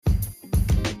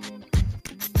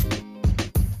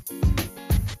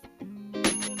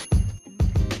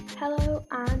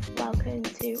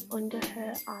to Under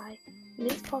Her Eye.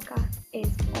 This podcast is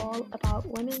all about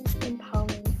women's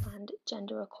empowerment and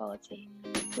gender equality.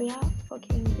 We are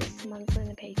fucking dismantling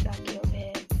the patriarchy over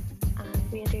here,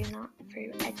 and we are doing that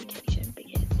through education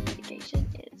because education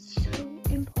is so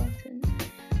important.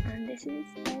 And this is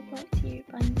all brought to you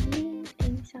by me,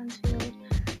 Amy Sansfield.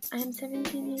 I am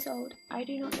 17 years old. I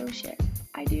do not know shit.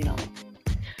 I do not.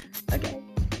 Okay.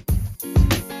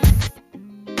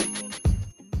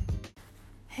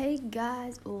 Hey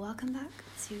guys, welcome back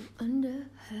to Under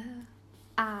Her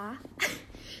Eye.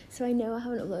 So I know I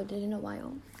haven't uploaded in a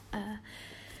while. I'm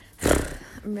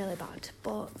really bad,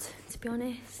 but to be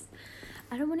honest,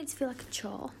 I don't want it to feel like a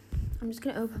chore. I'm just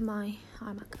going to open my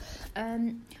iMac.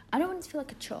 I don't want it to feel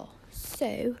like a chore.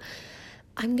 So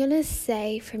I'm going to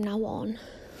say from now on,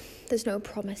 there's no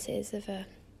promises of a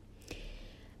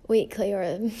weekly or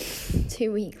a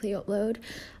 2-weekly upload.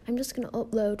 I'm just going to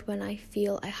upload when I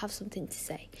feel I have something to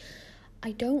say.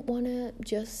 I don't want to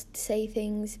just say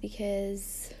things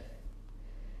because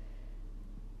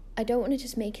I don't want to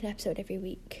just make an episode every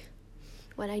week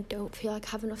when I don't feel like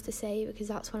I have enough to say, because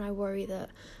that's when I worry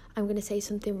that I'm going to say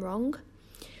something wrong.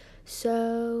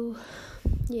 So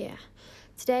yeah,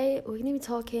 today we're going to be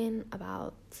talking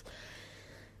about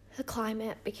the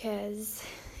climate because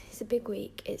it's a big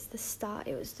week. It was the start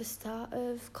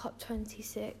of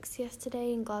COP26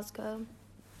 yesterday in Glasgow.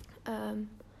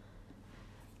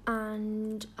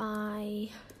 And I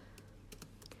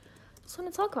just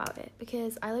want to talk about it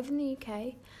because I live in the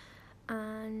UK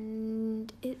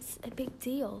and it's a big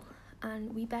deal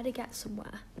and we better get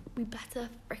somewhere. We better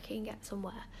freaking get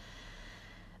somewhere.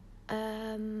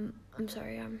 I'm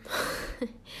sorry,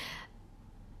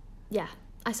 yeah,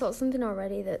 I saw something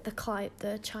already that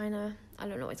the China, I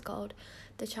don't know what it's called,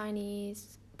 the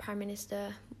Chinese Prime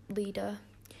Minister leader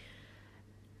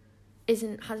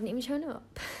hasn't even shown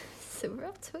up. So we're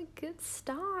off to a good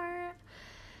start.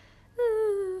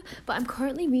 But I'm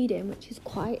currently reading, which is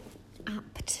quite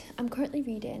apt. I'm currently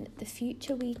reading The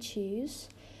Future We Choose,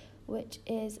 which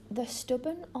is The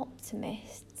Stubborn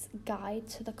Optimist's Guide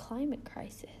to the Climate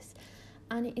Crisis.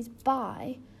 And it is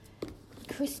by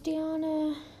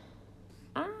Christiana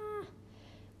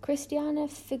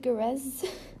Figueres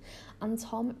and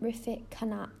Tom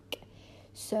Riffitt-Kanak.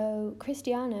 So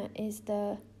Christiana is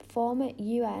the former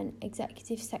UN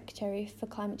Executive Secretary for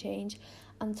Climate Change,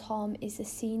 and Tom is the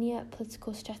senior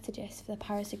political strategist for the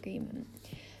Paris Agreement.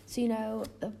 So, you know,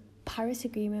 the Paris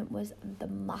Agreement was the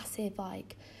massive,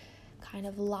 kind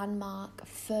of landmark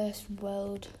first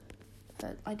world,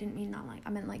 but I didn't mean that, I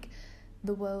meant,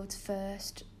 the world's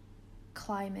first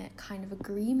climate kind of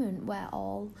agreement where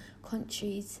all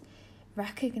countries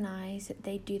recognise that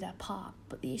they do their part,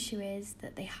 but the issue is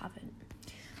that they haven't.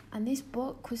 And this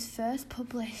book was first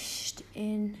published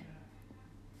I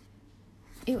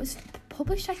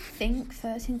think,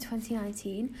 first in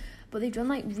 2019, but they've done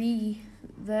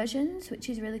re-versions, which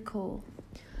is really cool.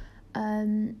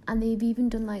 And they've even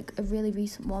done a really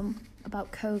recent one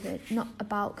about COVID, not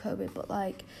about COVID, but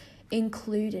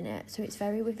including it. So it's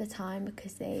very with the time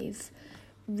because they've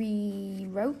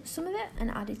rewrote some of it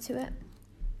and added to it.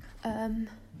 I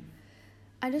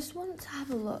just want to have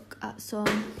a look at some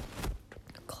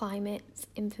climate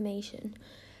information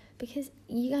because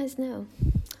you guys know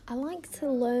I like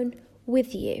to learn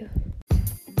with you.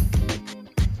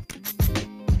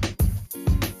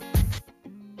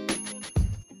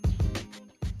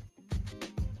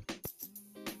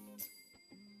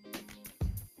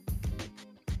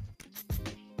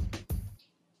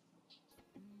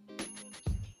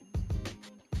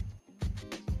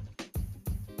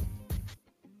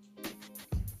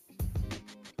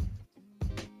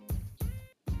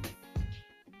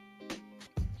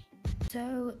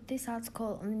 So this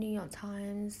article on the New York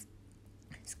Times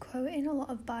is quoting a lot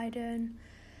of Biden.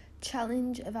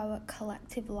 Challenge of our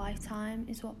collective lifetime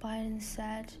is what Biden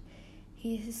said.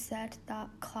 He has said that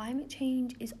climate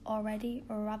change is already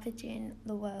ravaging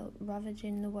the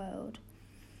world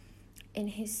in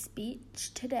his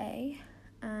speech today,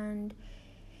 and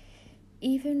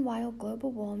even while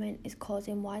global warming is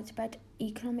causing widespread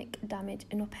economic damage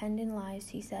and upending lives,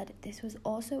 he said, this was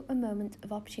also a moment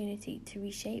of opportunity to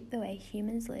reshape the way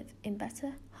humans live in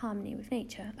better harmony with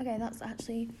nature. Okay, that's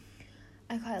actually,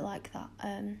 I quite like that.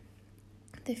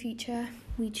 The Future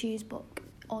We Choose book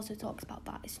also talks about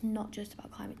that. It's not just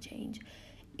about climate change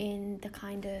in the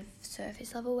kind of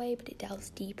surface level way, but it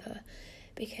delves deeper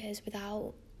because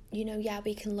without,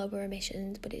 we can lower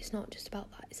emissions, but it's not just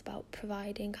about that. It's about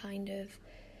providing kind of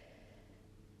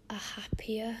a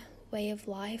happier way of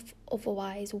life.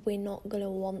 Otherwise, we're not going to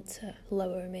want to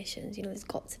lower emissions. There's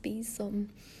got to be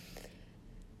some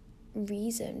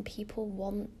reason people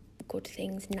want good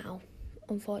things now,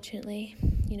 unfortunately.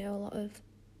 You know, a lot of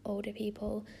older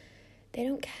people, they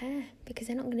don't care because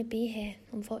they're not going to be here,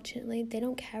 unfortunately. They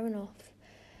don't care enough.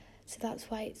 So that's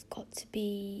why there's got to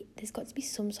be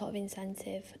some sort of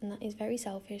incentive, and that is very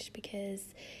selfish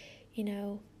because, you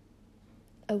know,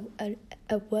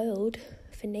 a world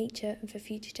for nature and for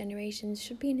future generations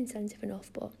should be an incentive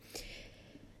enough, but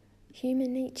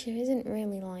human nature isn't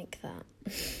really like that.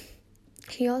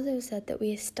 He also said that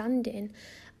we are standing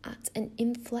at an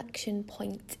inflection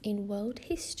point in world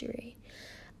history,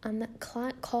 and that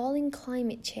calling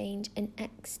climate change an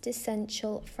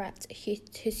existential threat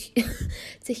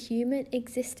to human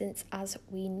existence as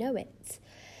we know it.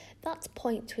 That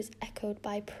point was echoed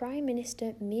by Prime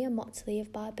Minister Mia Mottley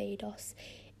of Barbados.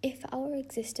 If our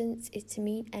existence is to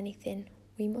mean anything,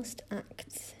 we must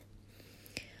act.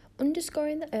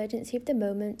 Underscoring the urgency of the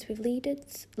moment, with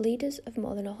leaders of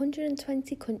more than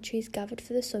 120 countries gathered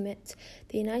for the summit,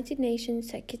 the United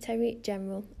Nations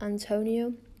Secretary-General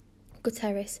Antonio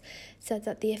Guterres said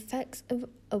that the effects of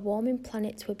a warming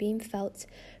planet were being felt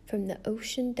from the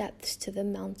ocean depths to the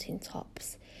mountain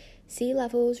tops. Sea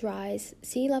level rise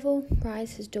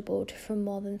has doubled from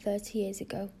more than 30 years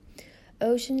ago.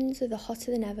 Oceans are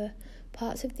hotter than ever.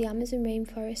 Parts of the Amazon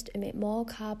rainforest emit more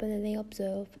carbon than they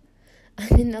absorb.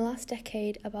 And in the last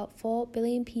decade, about 4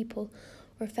 billion people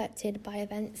were affected by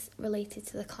events related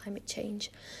to the climate change.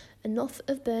 Enough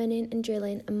of burning and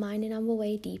drilling and mining our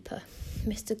way deeper,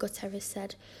 Mr. Guterres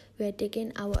said. We are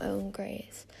digging our own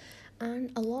graves.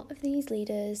 And a lot of these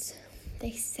leaders,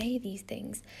 they say these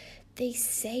things. They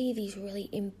say these really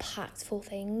impactful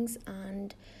things,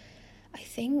 and I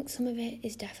think some of it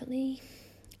is definitely,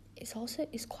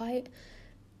 it's quite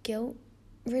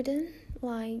guilt-ridden.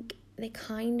 Like, they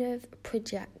kind of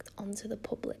project onto the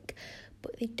public,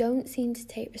 but they don't seem to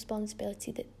take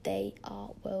responsibility that they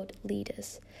are world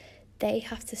leaders. They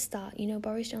have to start. You know,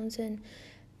 Boris Johnson,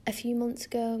 a few months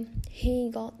ago, he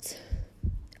got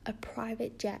a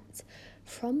private jet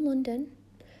from London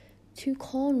to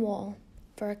Cornwall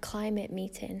for a climate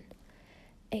meeting.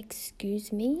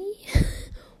 Excuse me?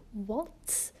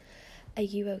 What? Are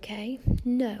you okay?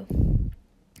 No.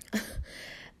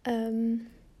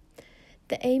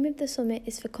 The aim of the summit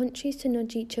is for countries to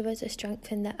nudge each other to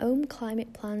strengthen their own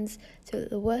climate plans so that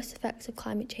the worst effects of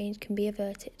climate change can be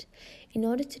averted. In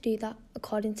order to do that,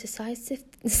 according to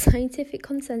scientific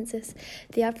consensus,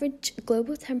 the average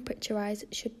global temperature rise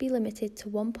should be limited to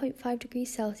 1.5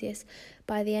 degrees Celsius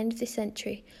by the end of this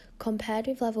century, compared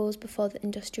with levels before the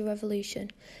Industrial Revolution.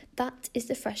 That is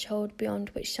the threshold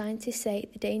beyond which scientists say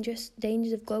the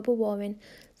dangers of global warming,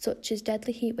 such as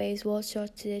deadly heat waves, water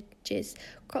shortages,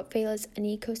 crop failures, and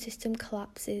ecosystem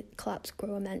collapse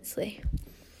grow immensely.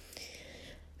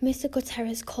 Mr.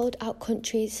 Guterres called out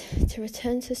countries to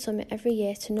return to the summit every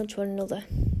year to nudge one another.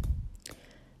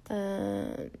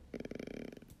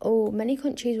 Many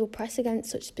countries will press against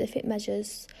such specific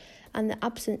measures, and the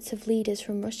absence of leaders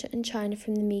from Russia and China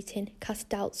from the meeting cast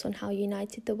doubts on how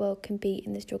united the world can be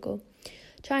in the struggle.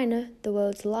 China, the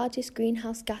world's largest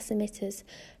greenhouse gas emitters,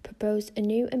 proposed a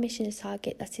new emissions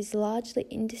target that is largely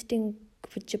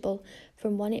indistinguishable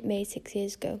from one it made 6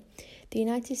 years ago. The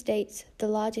United States, the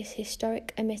largest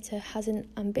historic emitter, has an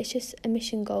ambitious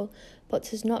emission goal but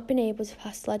has not been able to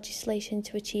pass legislation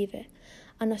to achieve it.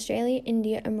 And Australia,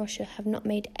 India and Russia have not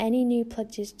made any new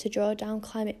pledges to draw down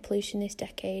climate pollution this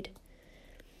decade.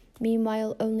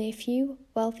 Meanwhile, only a few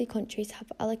wealthy countries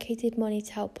have allocated money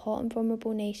to help poor and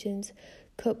vulnerable nations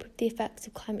cope with the effects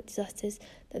of climate disasters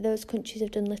that those countries have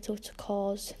done little to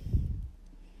cause.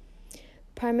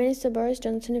 Prime Minister Boris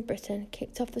Johnson of Britain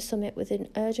kicked off the summit with an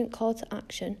urgent call to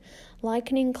action,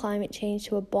 likening climate change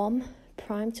to a bomb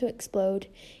primed to explode,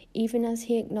 even as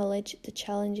he acknowledged the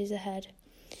challenges ahead.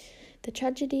 The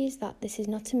tragedy is that this is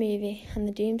not a movie, and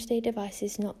the doomsday device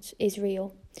is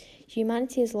real.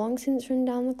 Humanity has long since run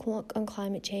down the clock on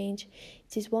climate change.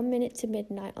 It is 1 minute to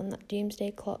midnight on that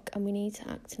doomsday clock, and we need to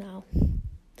act now.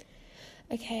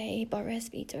 Okay, Boris,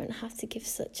 but you don't have to give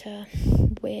such a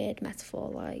weird metaphor,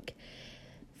 like,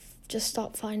 just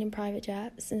stop finding private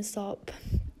jets and stop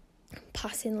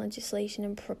passing legislation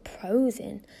and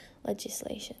proposing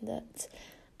legislation that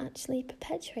actually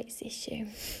perpetuates the issue.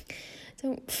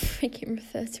 Don't freaking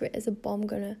refer to it as a bomb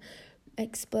gonna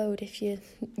explode if you're,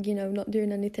 not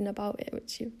doing anything about it,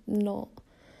 which you're not.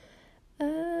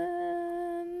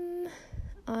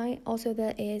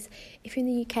 There is, if you're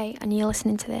in the UK and you're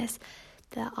listening to this,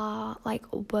 there are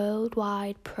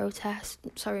worldwide protests.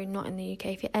 Sorry, not in the UK,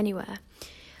 if you're anywhere.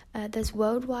 There's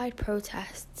worldwide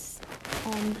protests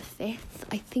on the 5th.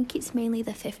 I think it's mainly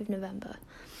the 5th of November.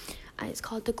 and it's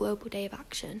called the Global Day of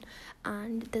Action.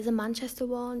 And there's a Manchester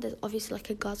one, there's obviously like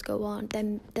a Glasgow one,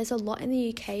 then there's a lot in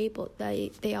the UK, but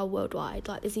they are worldwide.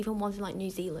 Like there's even ones in like New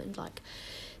Zealand, like,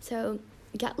 so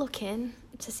get looking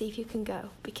to see if you can go,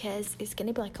 because it's going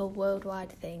to be like a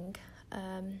worldwide thing,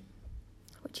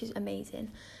 which is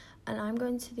amazing. And I'm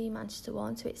going to the Manchester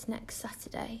one, so it's next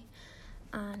Saturday.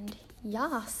 And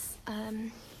yes,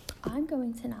 I'm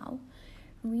going to now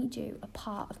read you a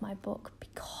part of my book,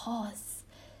 because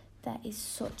there is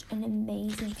such an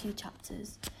amazing few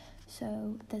chapters.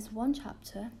 So there's one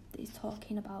chapter that is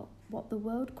talking about what the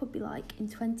world could be like in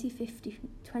 2050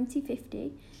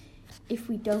 if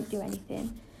we don't do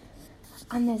anything.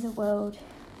 And there's a world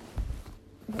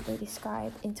that they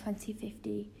describe in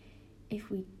 2050 if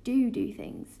we do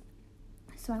things.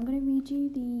 So I'm going to read you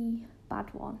the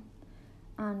bad one,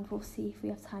 and we'll see if we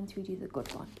have time to read you the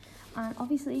good one. And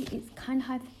obviously it's kind of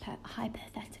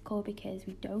hypothetical, because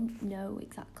we don't know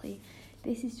exactly.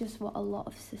 This is just what a lot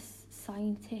of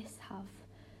scientists have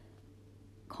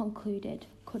concluded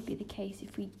could be the case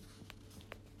if we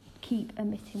keep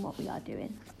emitting what we are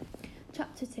doing.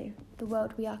 Chapter 2, the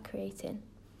world we are creating.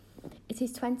 It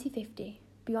is 2050.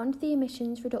 Beyond the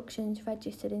emissions reductions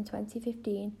registered in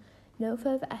 2015, no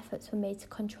further efforts were made to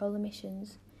control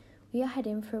emissions. We are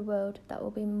heading for a world that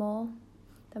will be more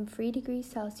than 3 degrees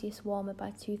Celsius warmer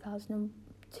by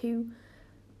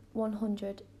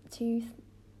 2100.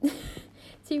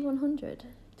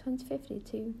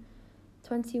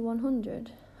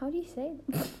 How do you say it?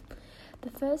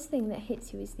 The first thing that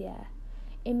hits you is the air.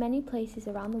 In many places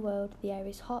around the world, the air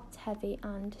is hot, heavy,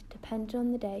 and, depending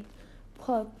on the day,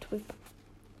 clogged with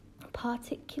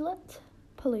particulate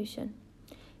pollution.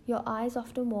 Your eyes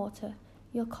often water.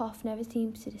 Your cough never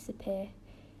seems to disappear.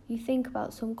 You think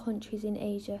about some countries in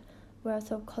Asia where,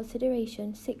 out of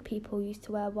consideration, sick people used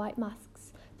to wear white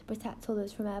masks to protect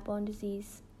others from airborne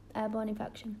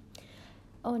infection.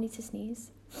 Oh, I need to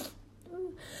sneeze.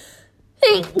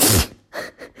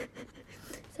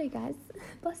 Sorry guys,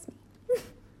 bless me.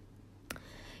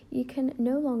 You can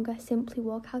no longer simply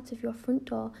walk out of your front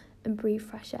door and breathe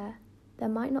fresh air. There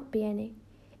might not be any.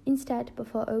 Instead,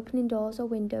 before opening doors or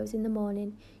windows in the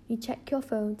morning, you check your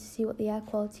phone to see what the air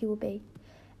quality will be.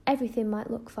 Everything might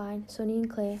look fine, sunny and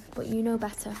clear, but you know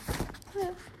better.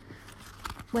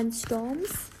 When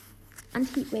storms and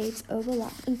heat waves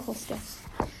overlap and cluster,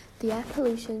 the air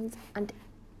pollution and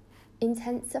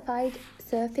intensified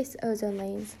surface ozone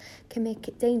layers can make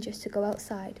it dangerous to go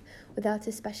outside without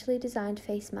a specially designed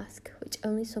face mask, which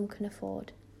only some can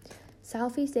afford.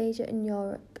 Southeast Asia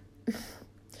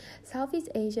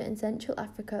and Central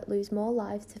Africa lose more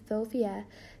lives to filthy air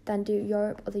than do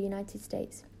Europe or the United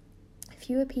States.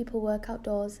 Fewer people work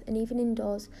outdoors, and even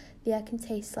indoors, the air can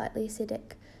taste slightly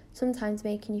acidic, sometimes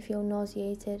making you feel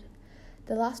nauseated.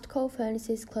 The last coal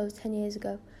furnaces closed 10 years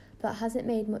ago, but that hasn't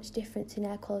made much difference in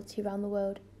air quality around the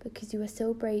world, because you are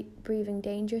still breathing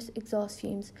dangerous exhaust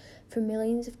fumes from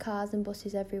millions of cars and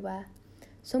buses everywhere.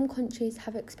 Some countries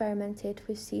have experimented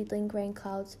with seedling rain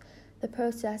clouds, the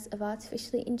process of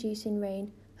artificially inducing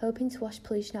rain, hoping to wash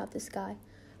pollution out of the sky,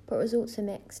 but results are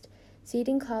mixed.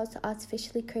 Seeding clouds to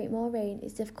artificially create more rain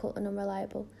is difficult and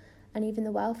unreliable, and even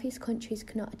the wealthiest countries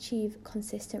cannot achieve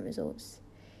consistent results.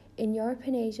 In Europe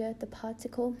and Asia, the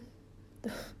particle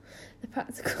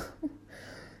has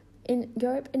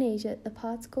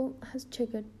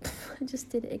triggered. I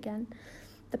just did it again.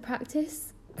 The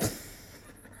practice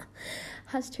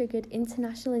has triggered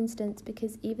international incidents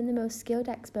because even the most skilled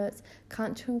experts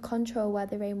can't control where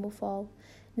the rain will fall.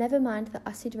 Never mind that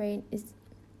acid rain is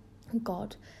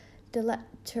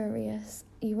deleterious.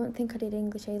 You won't think I did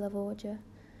English A-level, would you?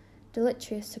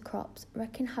 Deleterious to crops,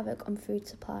 wreaking havoc on food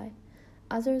supply.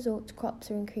 As a result,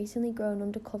 crops are increasingly grown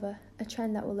undercover, a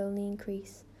trend that will only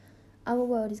increase. Our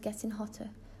world is getting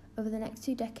hotter. Over the next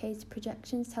 2 decades,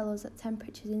 projections tell us that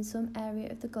temperatures in some area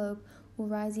of the globe will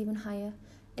rise even higher,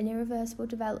 an irreversible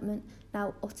development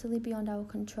now utterly beyond our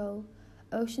control.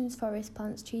 Oceans, forests,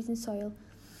 plants, trees and soil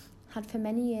had for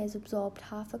many years absorbed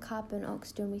half the carbon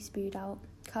dioxide we spewed out.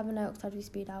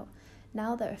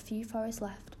 Now there are few forests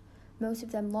left, most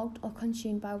of them logged or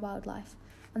consumed by wildlife,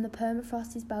 and the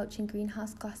permafrost is belching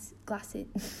greenhouse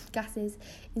gases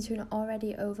into an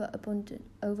already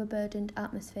overburdened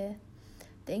atmosphere.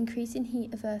 The increasing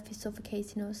heat of Earth is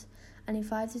suffocating us, and in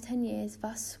 5 to 10 years,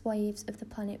 vast swathes of the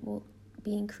planet will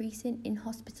be increasingly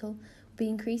inhospitable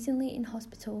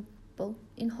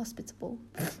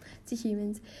to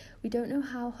humans. We don't know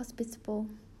how hospitable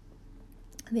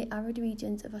the arid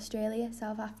regions of Australia,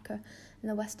 South Africa,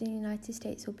 and the western United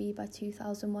States will be by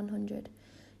 2100.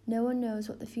 No one knows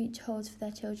what the future holds for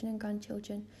their children and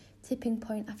grandchildren. Tipping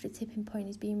point after tipping point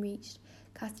is being reached,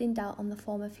 casting doubt on the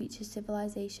former future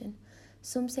civilization.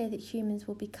 Some say that humans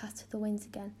will be cast to the winds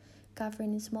again,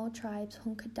 gathering in small tribes,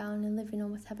 hunkered down and living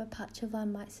on whatever patch of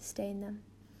land might sustain them.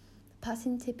 The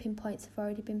passing tipping points have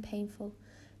already been painful.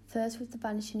 First was the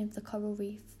vanishing of the coral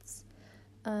reefs.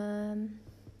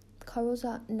 Corals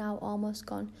are now almost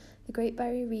gone. The Great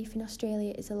Barrier Reef in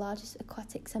Australia is the largest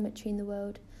aquatic cemetery in the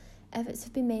world. Efforts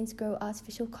have been made to grow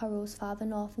artificial corals farther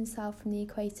north and south from the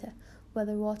equator, where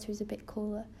the water is a bit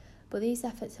cooler, but these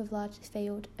efforts have largely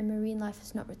failed and marine life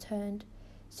has not returned.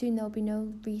 Soon there will be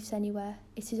no reefs anywhere.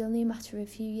 It is only a matter of a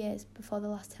few years before the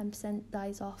last 10%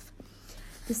 dies off.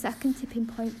 The second tipping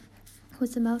point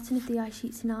was the melting of the ice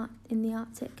sheets in the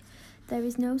Arctic. There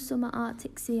is no summer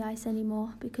Arctic sea ice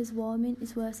anymore because warming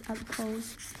is worse at the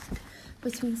poles,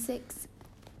 between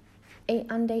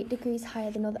 8 degrees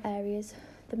higher than other areas.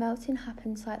 The melting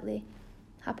happened silently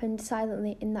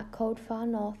in that cold far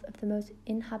north of the most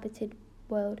inhabited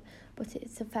world, but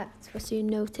its effects were soon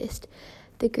noticed.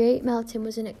 The great melting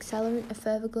was an accelerant of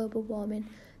further global warming.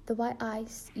 The white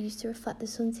ice used to reflect the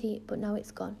sun's heat, but now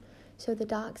it's gone. So the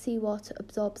dark seawater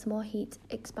absorbs more heat,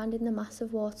 expanding the mass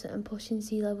of water and pushing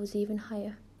sea levels even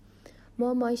higher.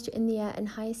 More moisture in the air and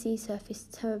higher sea surface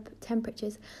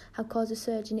temperatures have caused a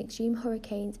surge in extreme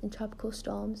hurricanes and tropical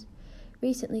storms.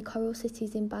 Recently, coral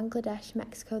cities in Bangladesh,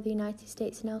 Mexico, the United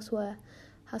States and elsewhere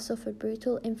have suffered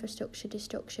brutal infrastructure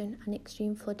destruction and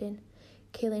extreme flooding,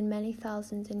 killing many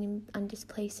thousands and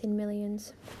displacing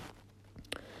millions.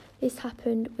 This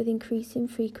happened with increasing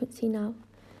frequency now.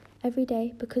 Every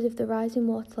day, because of the rising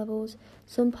water levels,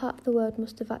 some part of the world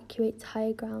must evacuate to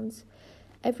higher grounds.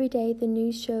 Every day, the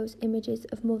news shows images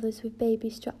of mothers with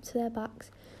babies strapped to their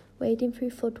backs, wading through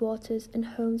floodwaters and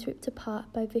homes ripped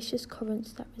apart by vicious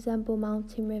currents that resemble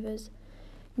mountain rivers.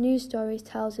 News stories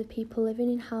tell of people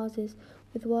living in houses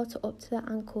with water up to their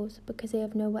ankles because they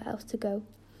have nowhere else to go.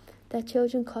 Their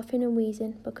children coughing and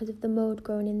wheezing because of the mold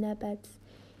growing in their beds.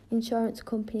 Insurance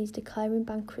companies declaring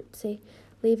bankruptcy,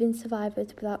 leaving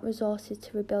survivors without resources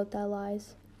to rebuild their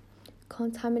lives.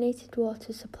 Contaminated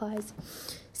water supplies,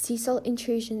 sea salt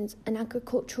intrusions and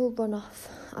agricultural runoff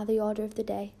are the order of the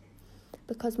day.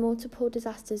 Because multiple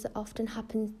disasters are often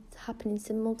happening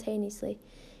simultaneously,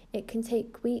 it can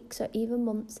take weeks or even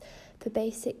months for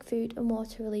basic food and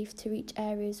water relief to reach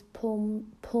areas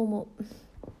pummeled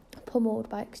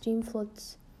by extreme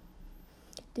floods.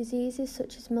 Diseases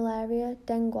such as malaria,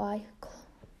 dengue, I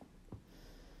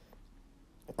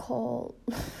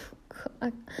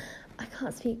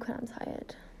can't speak when I'm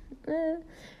tired.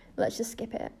 Let's just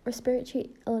skip it. Respiratory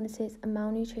illnesses and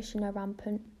malnutrition are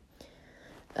rampant.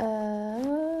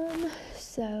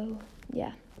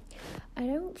 Yeah. I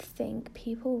don't think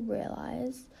people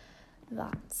realise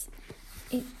that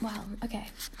I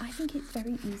think it's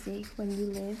very easy when you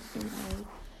live in a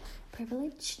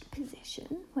privileged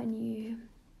position, when you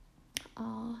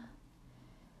are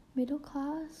middle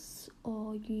class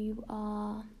or you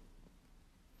are,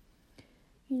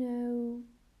 in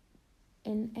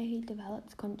a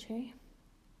developed country.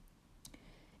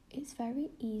 It's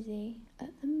very easy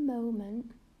at the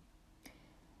moment,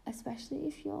 especially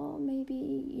if you're maybe,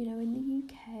 in the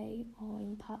UK or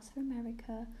in parts of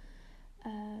America,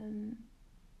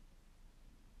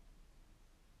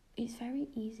 it's very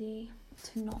easy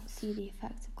to not see the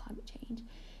effects of climate change.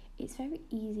 It's very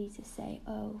easy to say,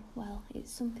 oh, well,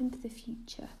 it's something for the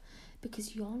future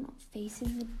because you're not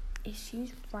facing the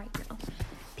issues right now.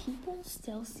 People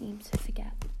still seem to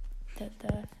forget that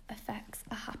the effects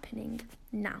are happening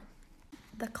now.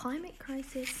 The climate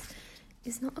crisis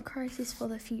is not a crisis for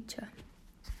the future.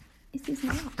 It is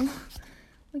now.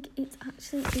 It's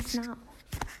now.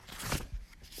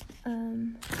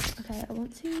 Okay, I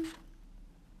want to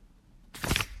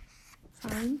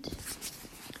find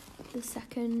the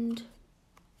second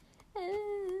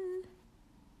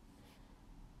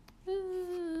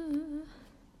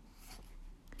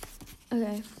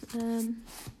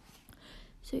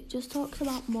so it just talks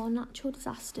about more natural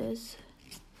disasters,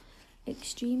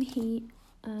 extreme heat,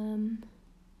 and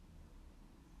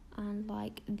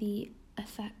the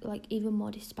effect, even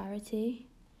more disparity.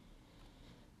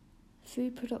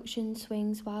 Food production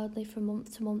swings wildly from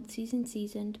month to month, season to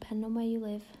season, depending on where you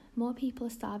live. More people are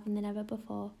starving than ever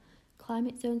before.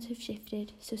 Climate zones have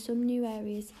shifted, so some new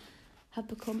areas have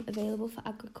become available for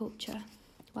agriculture,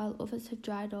 while others have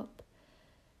dried up.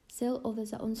 Still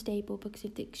others are unstable because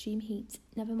of the extreme heat,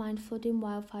 never mind flooding,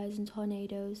 wildfires and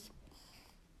tornadoes.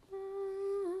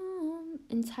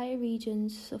 Entire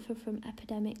regions suffer from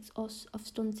epidemics of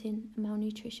stunting and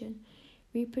malnutrition.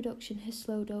 Reproduction has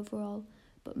slowed overall.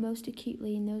 but most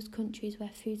acutely in those countries where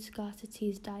food scarcity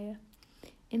is dire.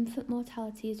 Infant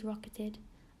mortality has rocketed,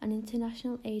 and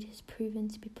international aid has proven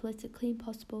to be politically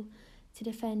impossible to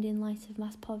defend in light of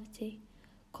mass poverty.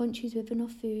 Countries with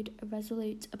enough food are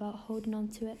resolute about holding on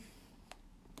to it.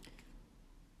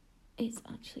 It's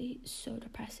actually so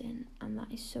depressing, and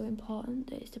that is so important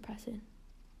that it's depressing.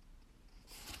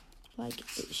 Like,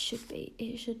 it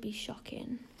should be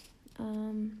shocking.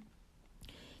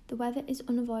 The weather is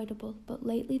unavoidable, but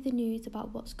lately the news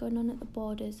about what's going on at the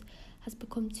borders has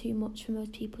become too much for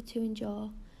most people to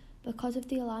endure. Because of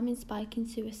the alarming spike in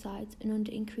suicides and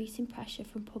under increasing pressure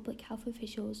from public health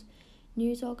officials,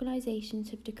 news organisations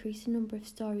have decreased the number of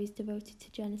stories devoted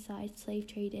to genocide, slave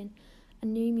trading,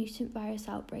 and new mutant virus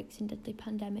outbreaks and deadly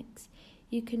pandemics.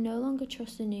 You can no longer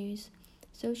trust the news.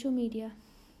 Social media,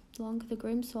 long the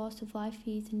grim source of live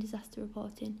feeds and disaster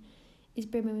reporting, is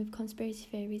brimming with conspiracy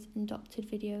theories and doctored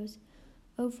videos.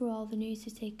 Overall, the news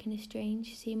has taken a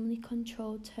strange, seemingly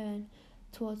controlled turn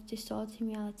towards distorting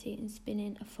reality and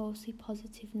spinning a falsely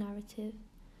positive narrative.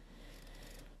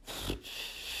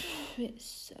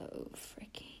 It's so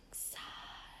freaking sad.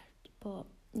 But,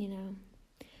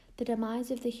 the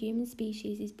demise of the human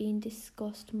species is being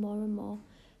discussed more and more.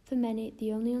 For many,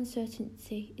 the only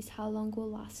uncertainty is how long it will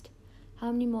last.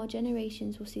 How many more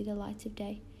generations will see the light of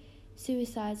day?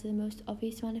 Suicides are the most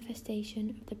obvious manifestation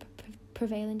of the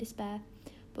prevailing despair,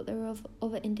 but there are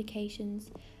other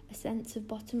indications. A sense of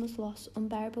bottomless loss,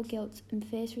 unbearable guilt, and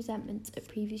fierce resentment at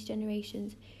previous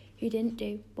generations who didn't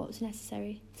do what was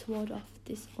necessary to ward off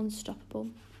this unstoppable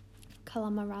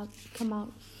calamity.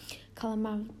 I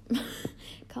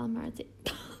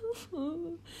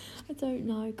don't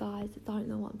know, guys. I don't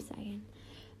know what I'm saying.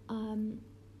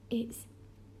 It's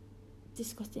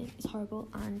disgusting. It's horrible,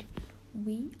 and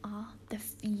we are the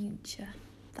future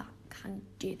that can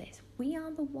do this. We are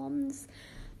the ones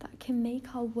that can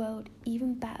make our world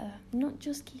even better. Not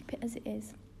just keep it as it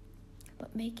is,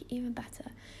 but make it even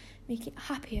better. Make it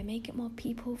happier, make it more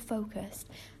people focused.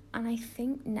 And I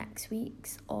think next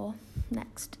week's or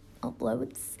next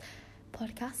uploads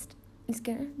podcast is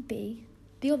going to be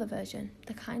the other version.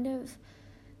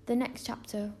 The next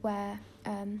chapter where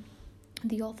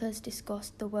the authors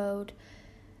discuss the world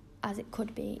as it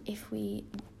could be if we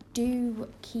do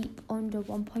keep under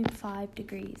 1.5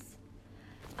 degrees.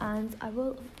 And I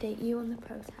will update you on the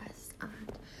process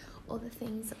and other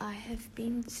things I have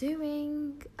been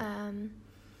doing.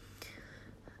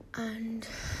 And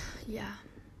yeah,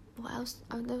 what else?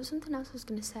 There was something else I was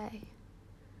going to say.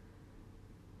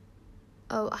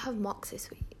 Oh, I have mocks this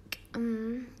week.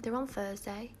 They're on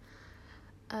Thursday.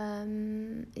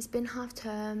 It's been half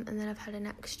term, and then I've had an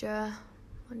extra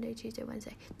Monday, Tuesday,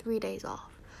 Wednesday, 3 days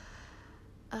off.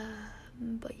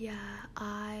 But yeah,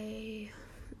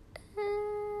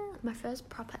 my first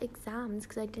proper exams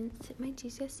because I didn't sit my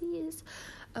GCSEs.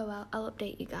 Oh well, I'll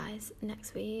update you guys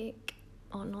next week,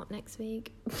 or not next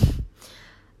week.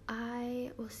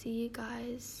 I will see you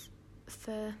guys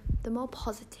for the more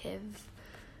positive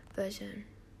version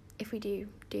if we do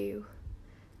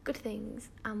good things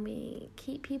and we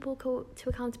keep people to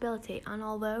accountability. And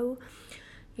although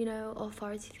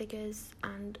authority figures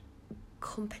and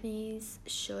companies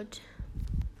should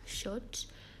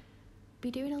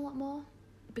be doing a lot more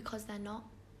because they're not,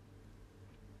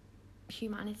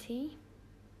 humanity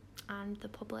and the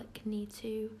public need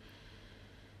to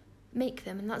make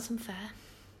them, and that's unfair,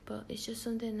 but it's just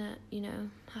something that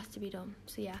has to be done.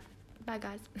 So yeah, bye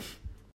guys.